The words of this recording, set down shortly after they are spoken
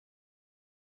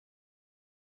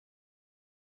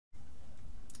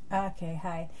Okay,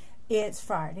 hi. It's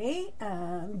Friday,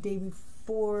 day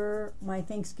before my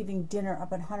Thanksgiving dinner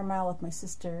up at 100 Mile with my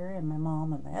sister and my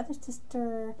mom and my other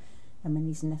sister and my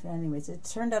niece and nephew. Anyways, it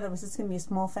turned out it was just going to be a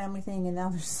small family thing, and now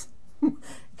there's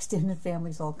extended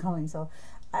families all coming. So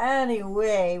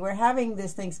anyway, we're having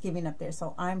this Thanksgiving up there.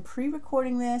 So I'm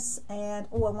pre-recording this, and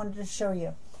I wanted to show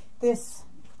you. This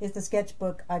is the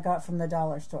sketchbook I got from the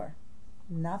dollar store.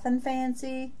 Nothing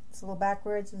fancy. It's a little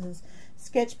backwards. This is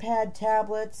sketch pad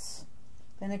tablets.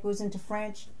 Then it goes into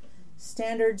French.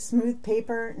 Standard smooth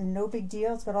paper, no big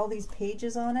deal. It's got all these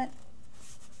pages on it.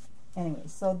 Anyway,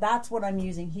 so that's what I'm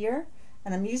using here.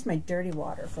 And I'm using my dirty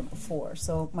water from before.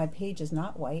 So my page is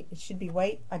not white. It should be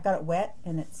white. I got it wet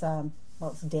and it's well,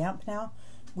 it's damp now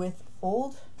with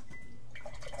old,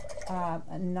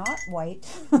 not white,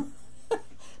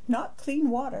 not clean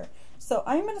water. So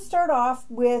I'm going to start off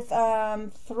with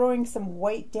throwing some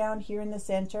white down here in the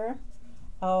center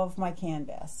of my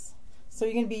canvas. So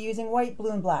you're going to be using white,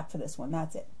 blue, and black for this one.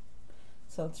 That's it.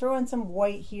 So throwing some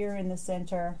white here in the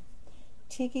center.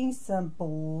 Taking some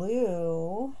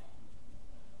blue.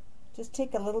 Just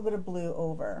take a little bit of blue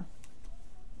over.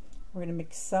 We're going to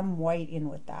mix some white in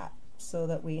with that so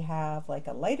that we have like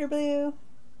a lighter blue.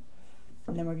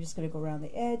 And then we're just going to go around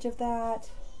the edge of that.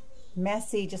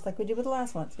 Messy, just like we did with the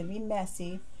last one. It's going to be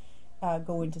messy.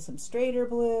 Go into some straighter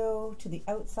blue to the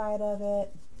outside of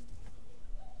it.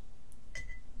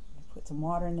 Put some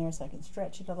water in there so I can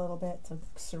stretch it a little bit. So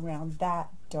surround that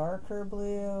darker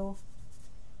blue.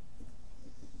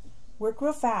 Work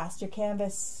real fast. Your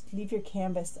canvas, leave your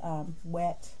canvas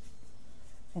wet,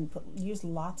 and use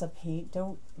lots of paint.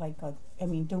 Don't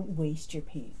don't waste your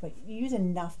paint, but use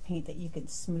enough paint that you can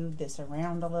smooth this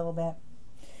around a little bit.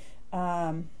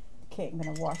 Okay, I'm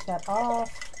going to wash that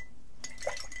off.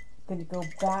 I'm going to go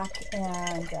back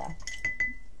and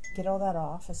get all that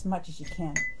off as much as you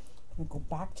can. I'm going to go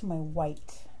back to my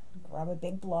white. Grab a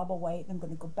big blob of white, and I'm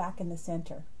going to go back in the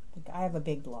center. I have a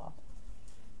big blob.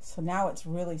 So now it's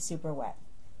really super wet.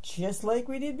 Just like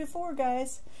we did before,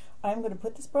 guys. I'm going to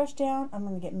put this brush down. I'm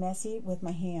going to get messy with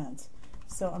my hands.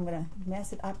 So I'm going to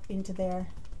mess it up into there.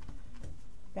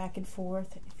 Back and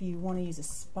forth. If you want to use a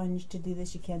sponge to do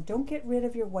this, you can. Don't get rid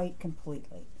of your white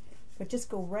completely, but just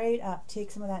go right up.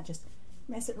 Take some of that, just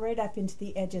mess it right up into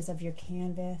the edges of your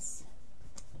canvas.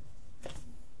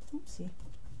 Oopsie.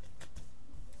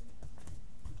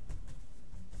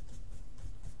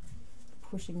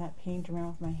 Pushing that paint around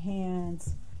with my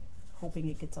hands, hoping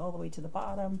it gets all the way to the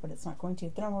bottom, but it's not going to.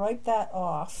 Then I'm going to wipe that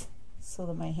off so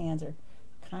that my hands are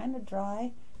kind of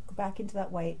dry. Go back into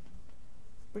that white.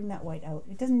 Bring that white out.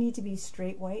 It doesn't need to be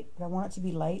straight white, but I want it to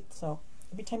be light. So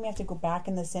every time you have to go back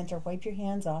in the center, wipe your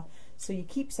hands off so you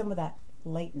keep some of that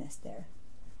lightness there.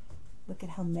 Look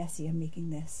at how messy I'm making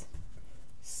this.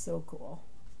 So cool.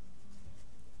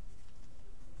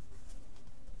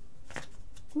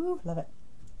 Woo, love it.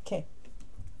 Okay.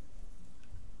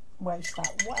 Wipe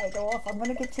that white off. I'm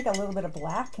going to take a little bit of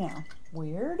black now.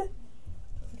 Weird.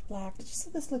 Black, just so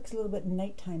this looks a little bit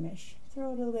nighttime-ish. Throw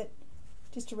a little bit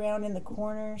just around in the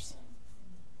corners.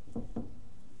 Got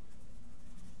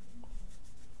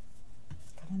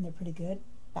in there pretty good.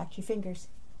 Back to your fingers.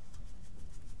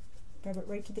 Grab it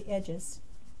right to the edges.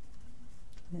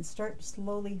 And then start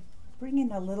slowly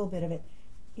bringing a little bit of it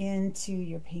into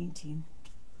your painting.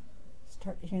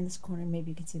 Start here in this corner.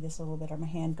 Maybe you can see this a little bit, or my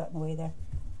hand got in the way there.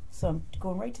 So I'm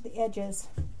going right to the edges.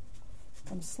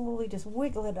 I'm slowly just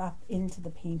wiggle it up into the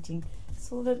painting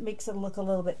so that it makes it look a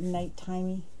little bit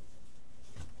nightimey.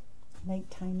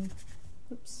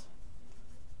 Oops.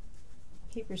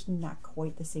 Paper's not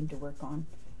quite the same to work on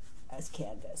as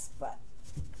canvas, but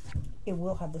it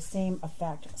will have the same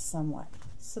effect somewhat.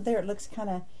 So there, it looks kind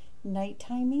of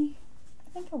nightimey. I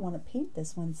think I want to paint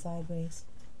this one sideways.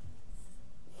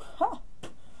 Huh.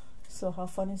 So how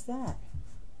fun is that?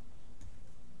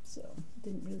 So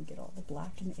didn't really get all the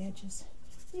black in the edges.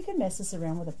 You can mess this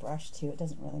around with a brush too. It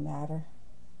doesn't really matter.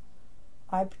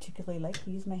 I particularly like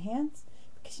to use my hands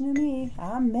because you know me,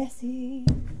 I'm messy.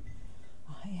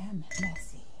 I am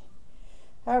messy.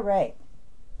 All right.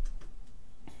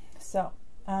 So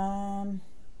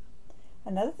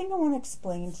another thing I want to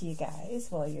explain to you guys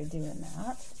while you're doing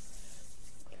that.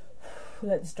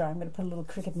 Let's dry. I'm going to put a little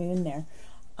cricket moon there.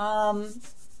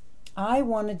 I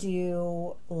want to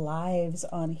do lives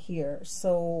on here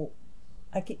so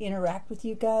I can interact with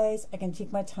you guys. I can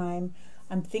take my time.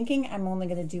 I'm thinking I'm only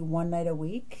going to do one night a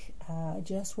week,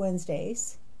 just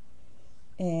Wednesdays.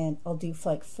 And I'll do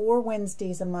like 4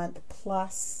 Wednesdays a month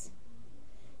plus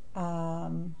a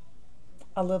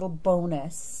little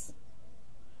bonus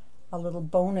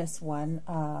one.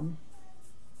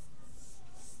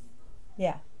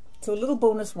 Yeah, So a little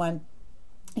bonus one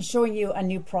is showing you a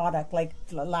new product. Like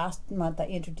last month I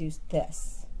introduced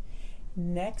this.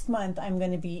 Next month I'm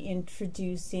going to be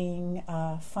introducing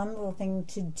a fun little thing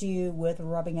to do with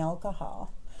rubbing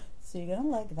alcohol. So you're going to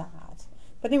like that.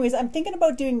 But anyways, I'm thinking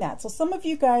about doing that. So some of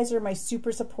you guys are my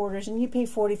super supporters and you pay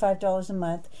 $45 a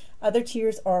month. Other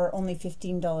tiers are only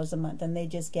 $15 a month and they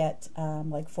just get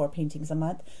like 4 paintings a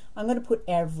month. I'm going to put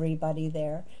everybody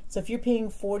there. So if you're paying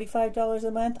 $45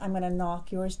 a month, I'm going to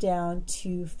knock yours down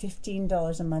to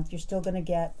 $15 a month. You're still going to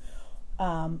get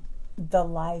the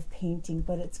live painting,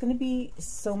 but it's going to be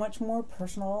so much more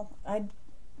personal.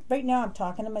 Right now I'm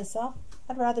talking to myself.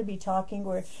 I'd rather be talking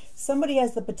where somebody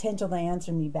has the potential to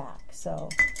answer me back. So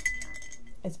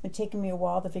it's been taking me a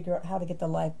while to figure out how to get the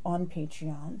live on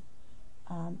Patreon.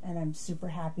 And I'm super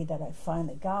happy that I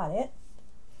finally got it.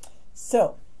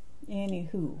 So,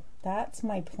 anywho, that's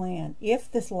my plan.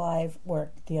 If this live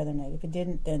worked the other night. If it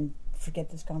didn't, then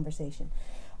forget this conversation.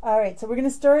 All right, so we're going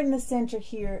to start in the center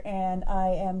here, and I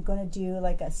am going to do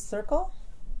like a circle.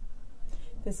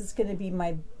 This is going to be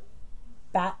my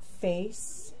bat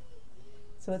face.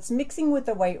 So it's mixing with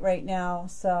the white right now,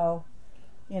 so,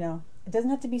 you know, it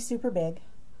doesn't have to be super big.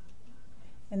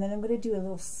 And then I'm going to do a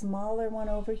little smaller one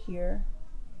over here.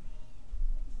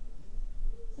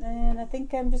 And I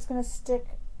think I'm just going to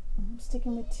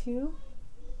sticking with 2.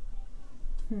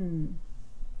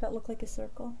 That look like a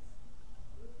circle?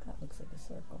 That looks like a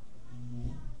circle.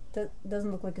 That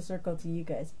doesn't look like a circle to you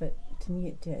guys, but to me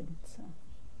it did. So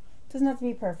it doesn't have to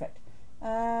be perfect.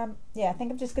 Yeah, I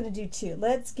think I'm just going to do 2.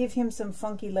 Let's give him some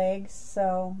funky legs.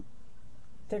 So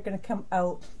they're going to come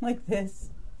out like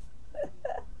this.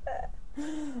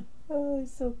 Oh,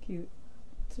 he's so cute.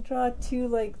 To draw 2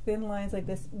 like thin lines like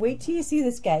this. Wait till you see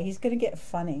this guy. He's going to get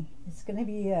funny. It's going to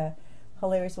be a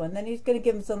hilarious one. Then he's going to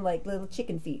give him some like little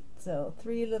chicken feet. So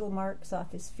 3 little marks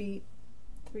off his feet.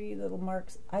 3 little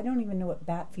marks. I don't even know what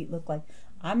bat feet look like.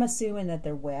 I'm assuming that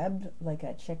they're webbed like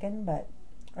a chicken, but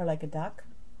or like a duck,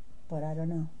 but I don't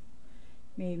know.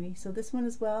 Maybe. So this one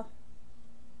as well.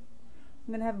 I'm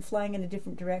going to have him flying in a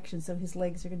different direction, so his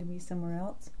legs are going to be somewhere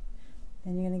else.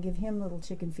 And you're going to give him little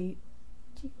chicken feet.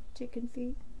 Chicken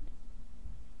feet.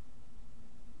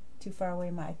 Too far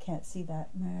away. I can't see that.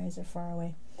 My eyes are far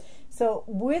away. So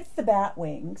with the bat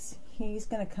wings, he's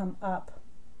going to come up.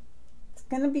 It's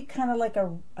going to be kind of like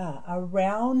a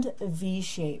round V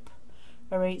shape.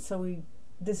 All right. So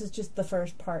this is just the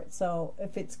first part. So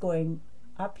if it's going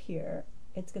up here,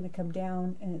 it's going to come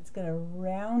down and it's going to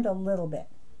round a little bit.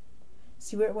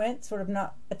 See where it went? Sort of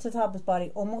not at the top of his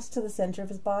body, almost to the center of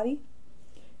his body.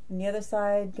 And the other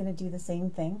side, going to do the same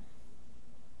thing.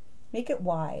 Make it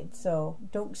wide, so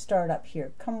don't start up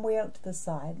here. Come way out to the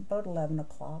side, about 11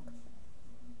 o'clock.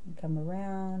 And come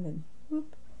around and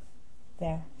whoop,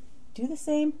 there. Do the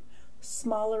same,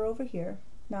 smaller over here.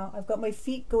 Now I've got my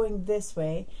feet going this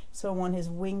way, so I want his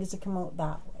wings to come out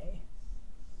that way.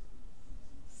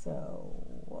 So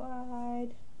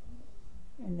wide,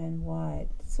 and then wide.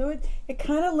 So it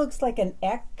kind of looks like an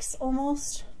X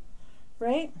almost,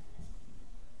 right?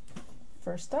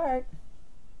 First start.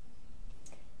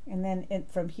 And then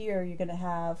from here you're going to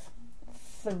have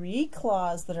 3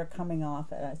 claws that are coming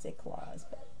off it. I say claws,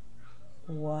 but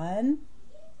 1,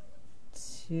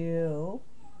 2,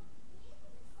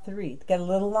 3. Get a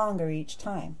little longer each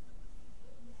time.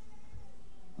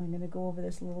 I'm going to go over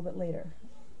this a little bit later.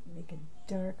 Make it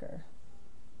darker.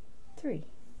 3.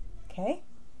 Okay?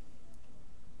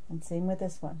 And same with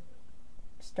this one.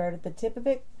 Start at the tip of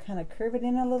it, kind of curve it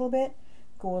in a little bit,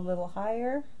 go a little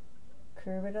higher,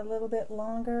 curve it a little bit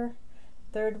longer.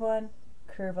 3rd one,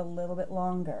 curve a little bit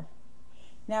longer.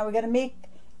 Now we got to make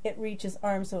it reach his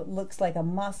arm so it looks like a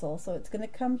muscle. So it's going to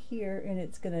come here and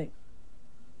it's going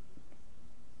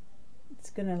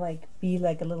to like be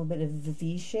like a little bit of a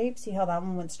V shape. See how that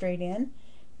one went straight in?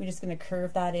 We're just going to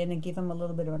curve that in and give him a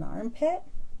little bit of an armpit.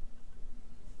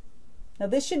 Now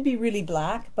this should be really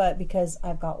black, but because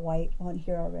I've got white on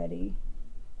here already,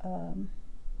 there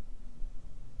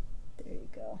you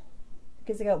go.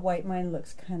 Because I got white, mine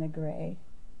looks kind of gray.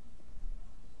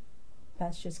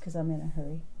 That's just because I'm in a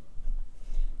hurry.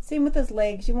 Same with his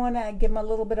legs. You want to give him a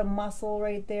little bit of muscle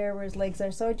right there where his legs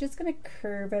are. So I'm just going to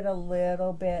curve it a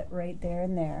little bit right there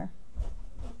and there.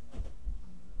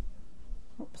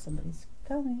 Oops, somebody's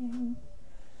coming.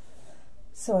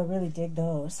 So I really dig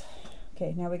those.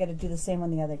 Okay, now we got to do the same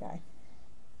on the other guy.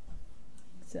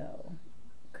 So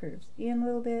curves in a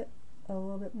little bit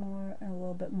more, and a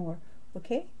little bit more.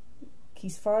 Okay,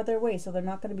 he's farther away, so they're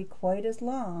not going to be quite as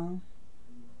long.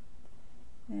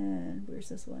 And where's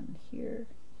this one? Here,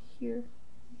 here,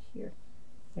 here.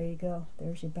 There you go.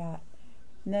 There's your bat.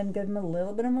 And then give him a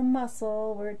little bit of a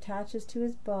muscle where it attaches to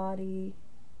his body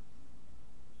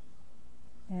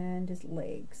and his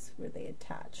legs where they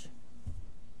attach.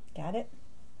 Got it?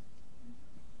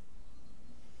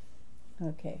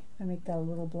 Okay, I make that a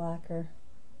little blacker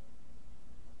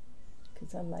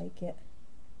because I like it.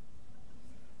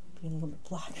 Be a little bit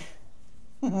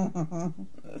blacker.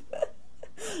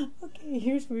 Okay,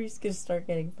 here's where he's going to start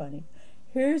getting funny.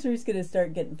 Here's where he's going to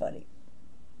start getting funny.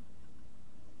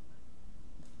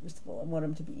 First of all, I want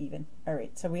him to be even. All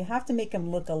right, so we have to make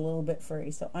him look a little bit furry.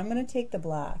 So I'm going to take the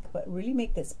black, but really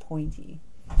make this pointy.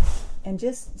 And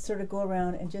just sort of go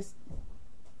around and just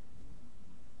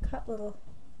cut little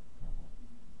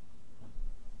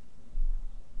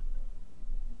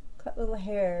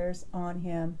hairs on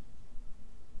him.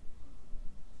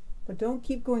 But don't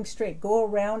keep going straight. Go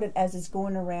around it as it's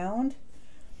going around.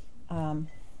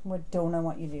 What don't I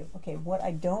want you to do? Okay, what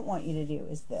I don't want you to do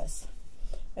is this.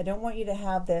 I don't want you to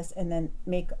have this and then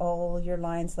make all your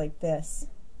lines like this.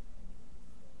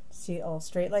 See, all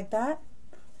straight like that?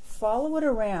 Follow it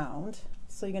around.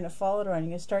 So you're going to follow it around.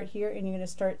 You're going to start here and you're going to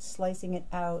start slicing it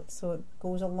out so it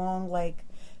goes along like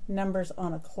numbers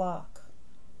on a clock.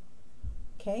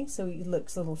 Okay, so it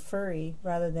looks a little furry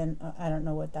rather than, I don't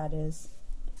know what that is.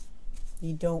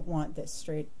 You don't want this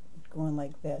straight going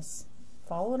like this.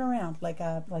 Follow it around like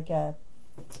a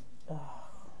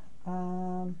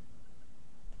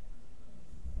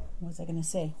what was I gonna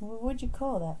say? What would you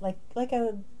call that? Like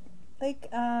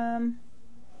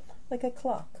a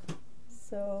clock.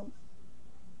 So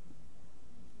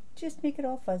just make it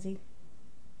all fuzzy.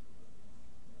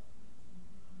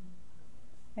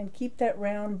 And keep that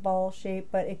round ball shape,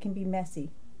 but it can be messy.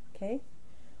 Okay?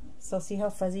 So see how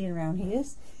fuzzy and round he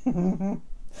is? When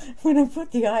I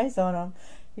put the eyes on him,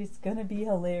 he's gonna be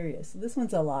hilarious. This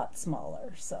one's a lot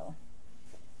smaller, so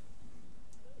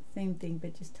same thing,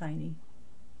 but just tiny.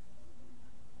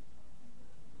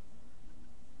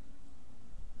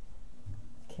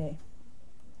 Okay,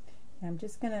 I'm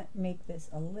just gonna make this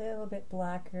a little bit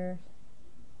blacker.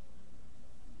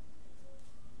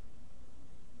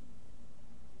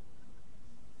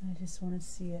 I just want to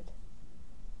see it.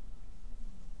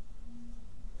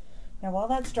 Now while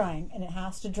that's drying, and it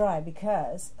has to dry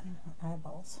because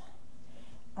eyeballs,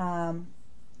 we're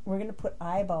going to put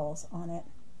eyeballs on it.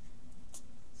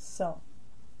 So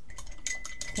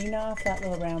clean off that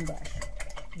little round brush.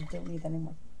 You don't need that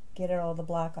anymore. Get it all the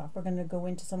black off. We're going to go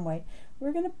into some white.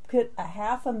 We're going to put a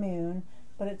half a moon,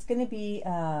 but it's going to be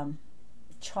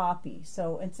choppy.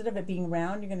 So instead of it being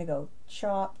round, you're going to go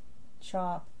chop,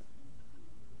 chop,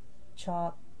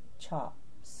 chop, chop.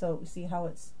 So see how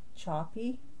it's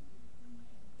choppy?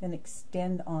 Then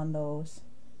extend on those,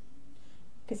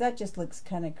 because that just looks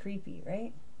kind of creepy,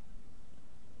 right?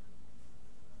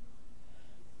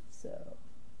 So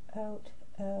out,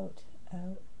 out,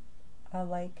 out. I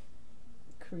like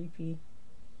creepy,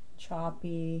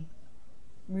 choppy,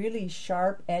 really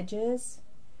sharp edges,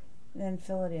 and then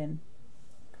fill it in.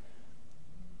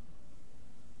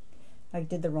 I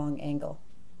did the wrong angle,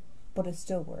 but it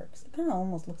still works. It kind of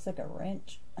almost looks like a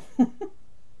wrench. A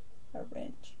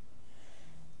wrench.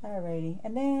 Alrighty,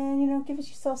 and then, you know, give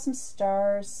yourself some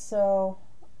stars. So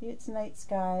it's night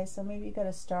sky, so maybe you got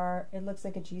a star. It looks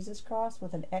like a Jesus cross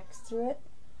with an X through it.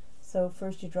 So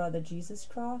first you draw the Jesus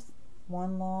cross,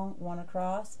 one long, one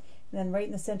across, and then right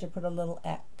in the center put a little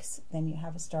X. Then you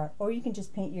have a star. Or you can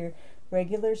just paint your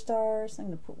regular stars. I'm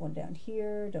going to put one down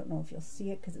here. Don't know if you'll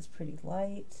see it because it's pretty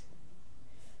light,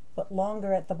 but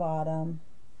longer at the bottom.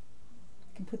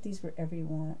 You can put these wherever you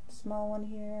want. Small one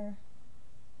here.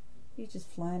 He's just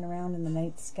flying around in the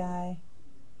night sky.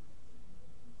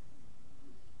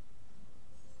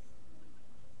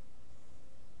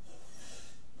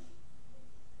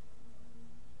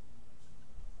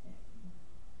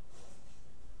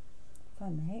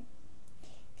 Fun, right?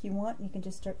 If you want, you can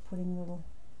just start putting a little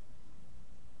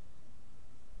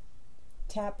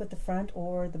tap with the front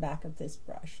or the back of this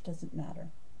brush. Doesn't matter.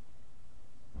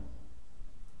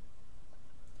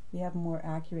 You have more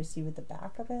accuracy with the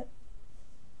back of it.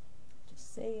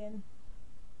 Just saying.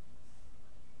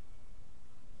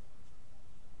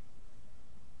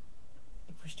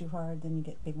 You push too hard, then you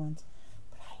get big ones.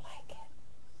 But I like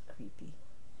it. Creepy.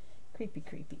 Creepy,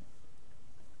 creepy.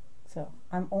 So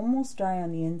I'm almost dry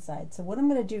on the inside. So what I'm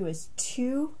going to do is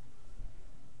 2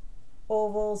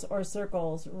 ovals or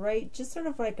circles right just sort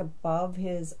of like above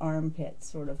his armpit,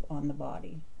 sort of on the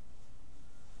body.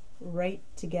 Right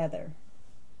together.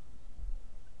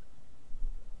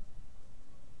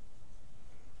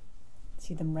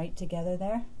 See them right together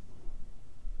there?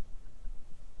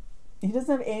 He doesn't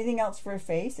have anything else for a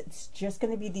face. It's just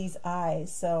going to be these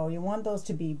eyes. So you want those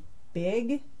to be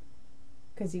big,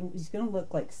 because he's going to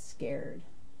look like scared.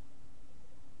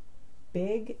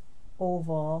 Big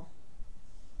oval.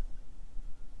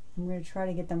 I'm going to try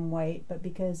to get them white, but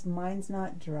because mine's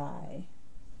not dry,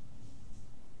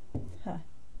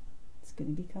 it's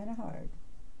going to be kind of hard.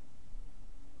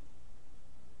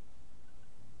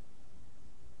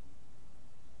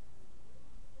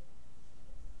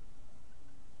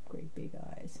 Great big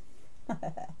eyes. My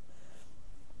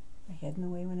head in the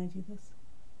way when I do this.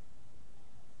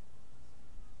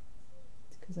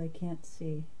 It's because I can't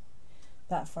see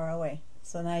that far away.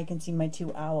 So now you can see my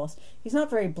two owls. He's not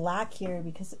very black here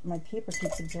because my paper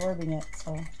keeps absorbing it.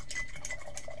 So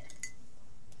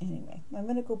anyway, I'm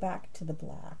going to go back to the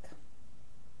black.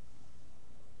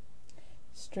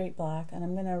 Straight black. And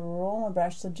I'm going to roll my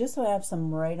brush. So just so I have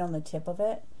some right on the tip of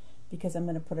it, because I'm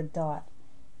going to put a dot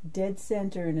dead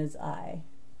center in his eye.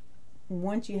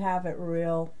 Once you have it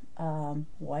real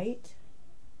white,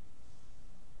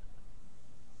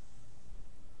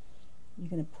 you're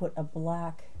going to put a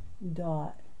black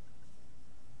dot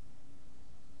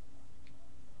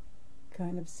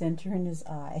kind of center in his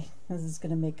eye. This is going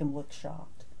to make him look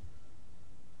shocked.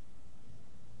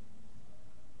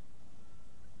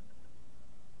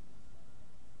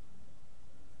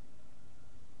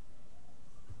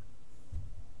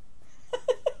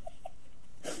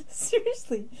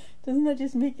 Seriously, doesn't that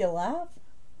just make you laugh?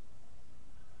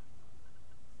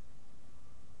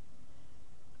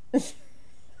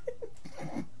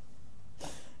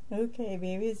 Okay,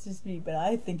 maybe it's just me, but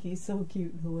I think he's so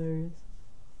cute and hilarious.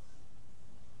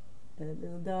 A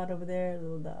little dot over there, a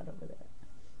little dot over there.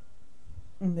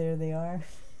 And there they are.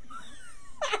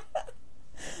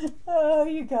 Oh,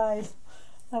 you guys.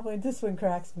 This one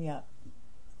cracks me up.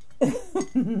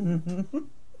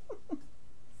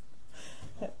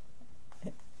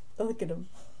 Look at him.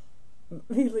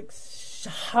 He looks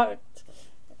shocked.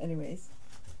 Anyways,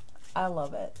 I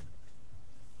love it.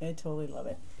 I totally love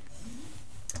it.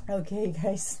 Okay,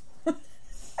 guys.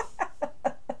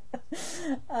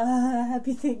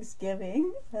 Happy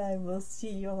Thanksgiving. I will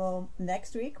see you all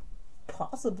next week.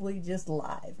 Possibly just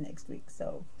live next week.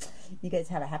 So you guys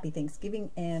have a happy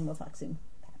Thanksgiving and we'll talk soon.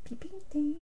 Happy painting.